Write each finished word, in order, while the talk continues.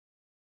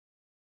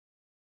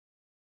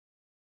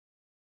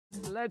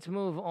Let's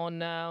move on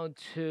now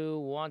to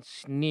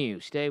what's new.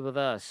 Stay with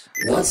us.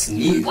 What's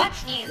new?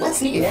 What's new?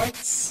 What's new?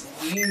 What's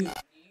new?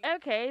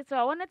 Okay, so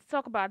I wanted to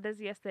talk about this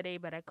yesterday,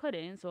 but I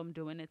couldn't, so I'm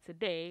doing it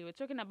today. We're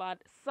talking about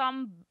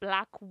some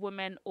black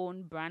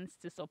women-owned brands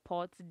to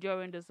support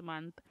during this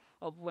month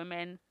of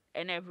women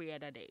and every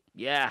other day.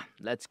 Yeah,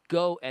 let's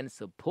go and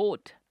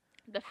support.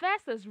 The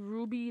first is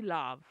Ruby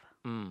Love.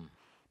 Mm.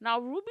 Now,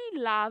 Ruby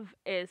Love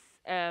is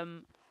a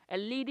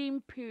leading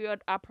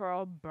period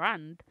apparel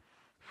brand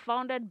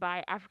founded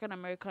by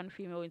African-American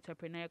female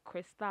entrepreneur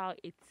Crystal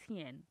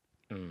Etienne.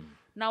 Mm.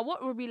 Now,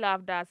 what Ruby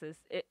Love does is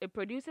it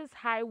produces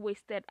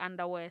high-waisted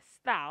underwear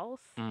styles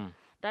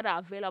that are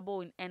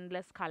available in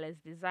endless colors,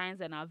 designs,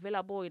 and are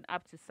available in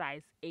up to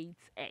size 8X.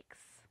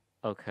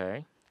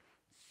 Okay.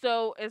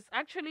 So it's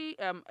actually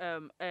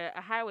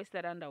a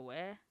high-waisted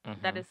underwear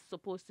that is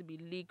supposed to be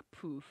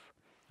leak-proof.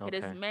 Okay.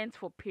 It is meant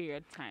for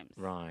period times.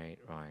 Right.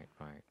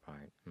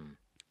 Mm.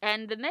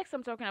 And the next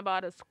I'm talking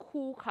about is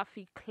Cool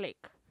Coffee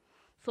Click.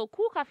 So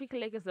Cool Coffee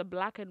Click is a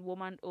black and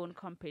woman-owned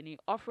company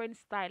offering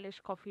stylish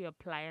coffee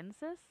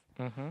appliances,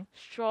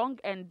 strong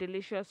and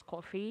delicious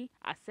coffee,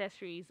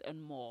 accessories,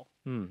 and more.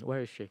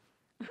 Where is she?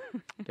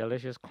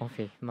 Delicious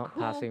coffee, not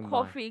Cool passing by.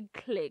 Coffee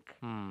Click.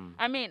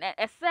 I mean,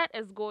 a set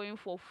is going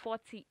for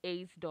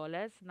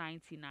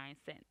 $48.99.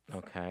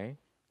 Okay.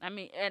 I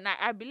mean, and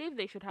I believe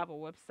they should have a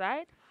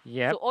website.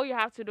 Yeah. So all you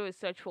have to do is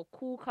search for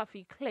Cool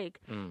Coffee Click,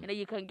 and then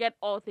you can get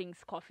all things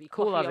coffee.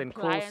 Cool coffee as in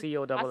cool, appliance,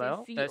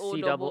 C-O-double-L? as in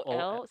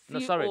C-O-double-L. No,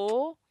 sorry.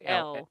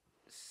 C-O-L.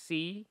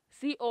 C.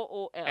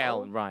 C-O-O-L.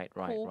 L. Right.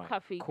 Cool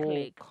Coffee Cool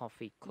Click.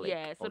 Coffee Click.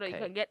 Yeah, so that you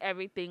can get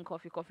everything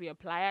coffee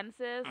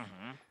appliances,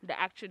 the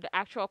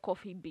actual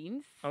coffee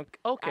beans,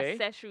 Okay.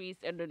 accessories,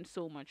 and then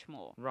so much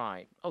more.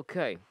 Right.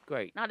 Okay.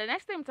 Great. Now the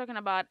next thing I'm talking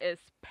about is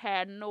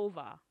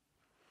Pernova.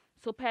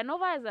 So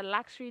Pernova is a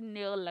luxury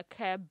nail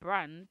lacquer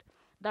brand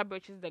that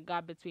bridges the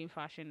gap between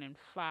fashion and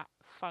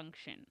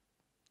function.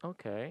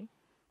 Okay.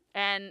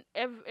 And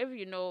if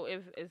you know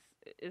if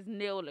it's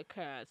nail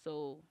lacquer,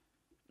 so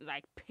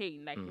like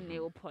paint, like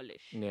nail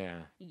polish.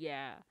 Yeah.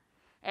 Yeah.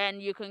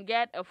 And you can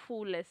get a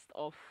full list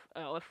of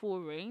a full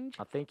range.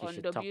 I think you on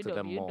should talk to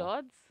them more.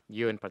 www.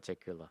 You in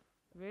particular.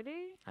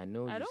 Really? I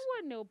know I you. don't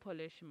wear nail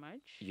polish much.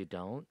 You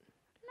don't?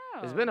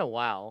 No. It's been a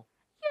while.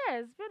 Yeah,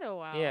 it's been a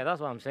while. Yeah, that's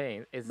what I'm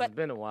saying. It's But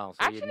been a while. So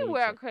I you actually need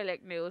wear to-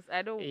 acrylic nails.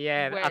 I don't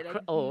Yeah. wear like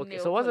Okay.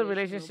 nail So what's the polish, nail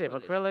relationship?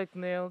 polish. Acrylic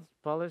nails,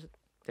 polish.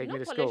 Take nail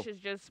me to polish school. is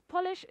just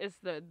polish is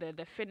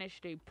the finish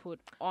they put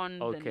on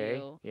the Okay.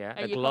 nail. Yeah. And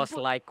A you can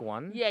gloss-like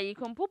one. Yeah, you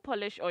can put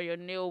polish on your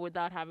nail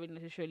without having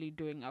necessarily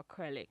doing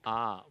acrylic.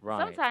 Ah,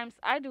 right. Sometimes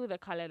I do the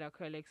colored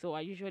acrylic, so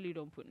I usually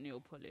don't put nail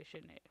polish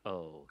in it.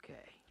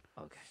 Okay.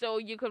 Okay. So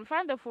you can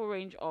find the full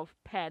range of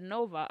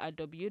Pernova at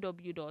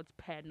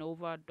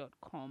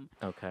www.pernova.com.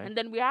 Okay. And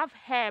then we have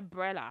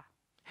Hairbrella.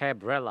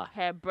 Hairbrella.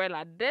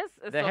 Hairbrella. This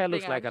is The hair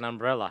looks like an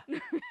umbrella.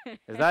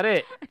 Is that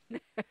it?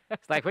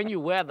 It's like when you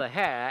wear the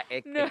hair,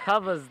 it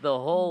covers the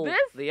whole,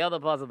 the other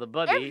parts of the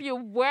body. If you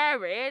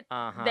wear it,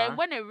 Uh-huh. then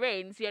when it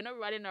rains, you're not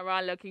running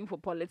around looking for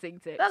polythene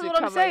to That's to what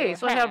I'm cover saying. your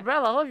So hair.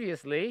 hairbrella,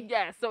 obviously.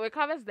 Yeah, so it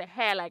covers the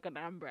hair like an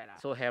umbrella.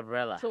 So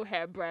hairbrella. So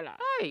Hairbrella.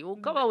 Hey, we'll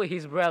come out with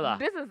his brella.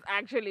 This is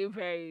actually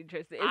very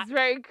interesting. It's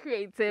very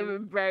creative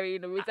and very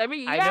innovative. I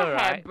mean, you I hear know,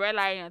 right? Hairbrella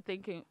and you're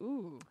thinking,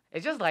 ooh.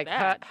 It's just like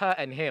that? her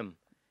and him.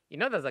 You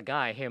know, there's a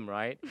guy, him,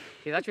 right?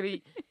 He's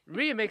actually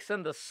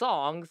remixing the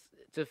songs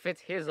to fit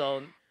his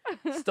own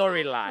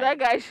storyline. That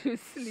guy should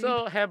sleep.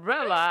 So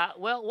hairbrella,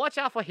 well, watch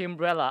out for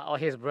himbrella or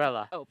his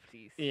brella. Oh,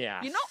 please. Yeah.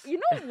 You know,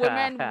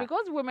 women,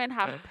 because women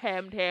have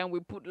permed hair and we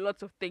put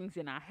lots of things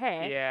in our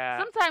hair. Yeah.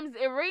 Sometimes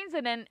it rains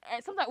and then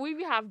sometimes we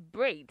even have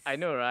braids. I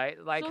know, right?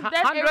 Like So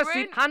then it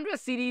 100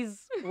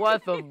 CDs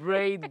worth of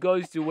braid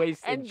goes to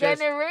waste in And just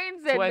then it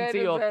rains and 20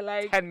 then or it's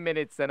like 10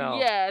 minutes and all.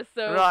 Yeah,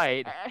 so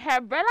Right.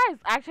 Hairbrella is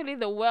actually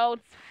the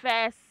world's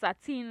first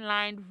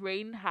satin-lined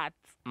rain hat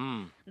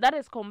that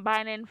is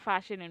combining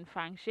fashion and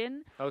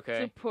function Okay.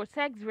 to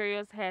protect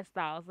various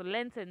hairstyles,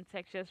 lengths, and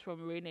textures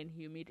from rain and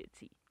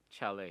humidity.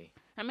 Charlie.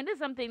 I mean, this is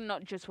something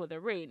not just for the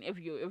rain. If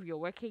you're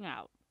working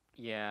out,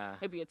 Yeah.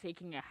 if you're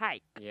taking a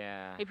hike,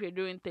 Yeah. if you're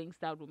doing things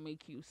that will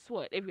make you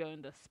sweat, if you're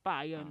in the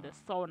spa, you're in the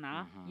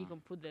sauna, you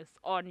can put this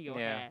on your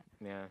hair.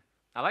 Yeah.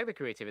 I like the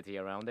creativity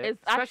around it.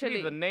 It's Especially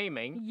actually- the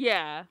naming.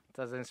 Yeah. It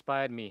has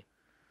inspired me.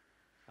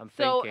 I'm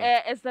So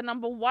thinking. it's the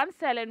 #1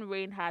 selling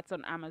rain hats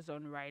on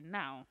Amazon right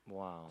now.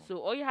 Wow. So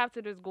all you have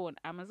to do is go on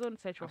Amazon,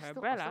 search for I'm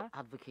still Hairbrella.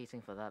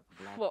 advocating for that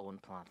For-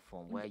 black-owned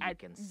platform where you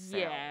can sell.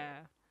 Yeah.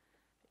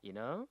 You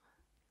know,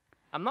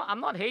 I'm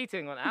not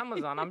hating on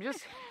Amazon. I'm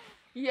just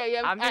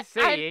Yeah. I'm just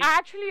I saying,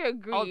 actually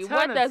agree. When there's a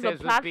alternatives would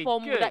be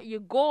platform good. that you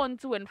go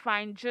onto and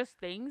find just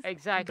things,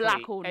 exactly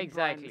black-owned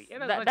exactly. brands,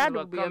 And as that much that as we're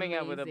would be coming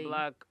out with a amazing.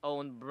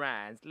 black-owned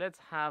brands, let's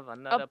have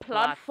another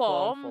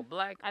platform. for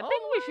black. I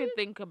think we should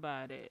think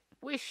about it.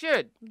 We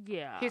should.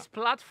 Yeah. His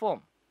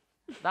platform.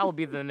 That would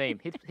be the name.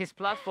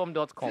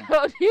 Hisplatform.com.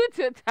 So due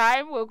to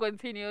time, we'll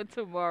continue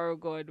tomorrow,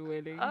 God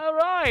willing. All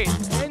right.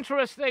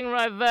 Interesting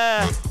right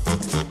there.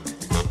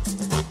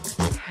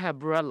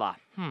 Hairbrella.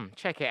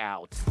 Check it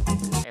out.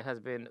 It has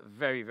been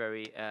very,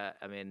 very,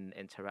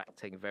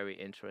 interacting, very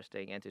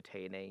interesting,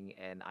 entertaining,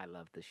 and I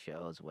love the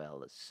show as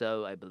well.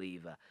 So I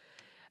believe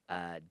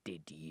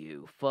did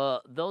you.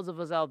 For those of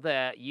us out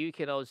there, you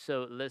can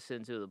also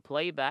listen to the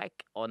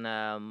playback on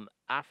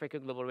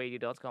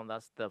africanglobalradio.com.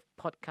 That's the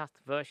podcast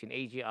version,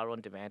 AGR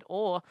on demand,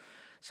 or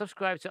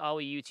subscribe to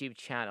our YouTube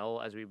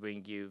channel as we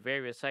bring you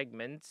various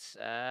segments,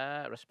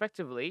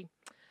 respectively.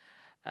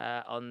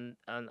 On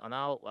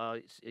our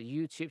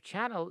YouTube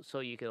channel, so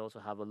you can also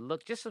have a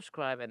look. Just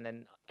subscribe, and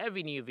then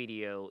every new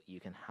video you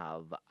can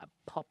have a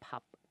pop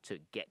up to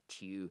get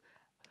you,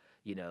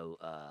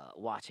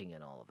 watching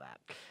and all of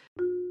that.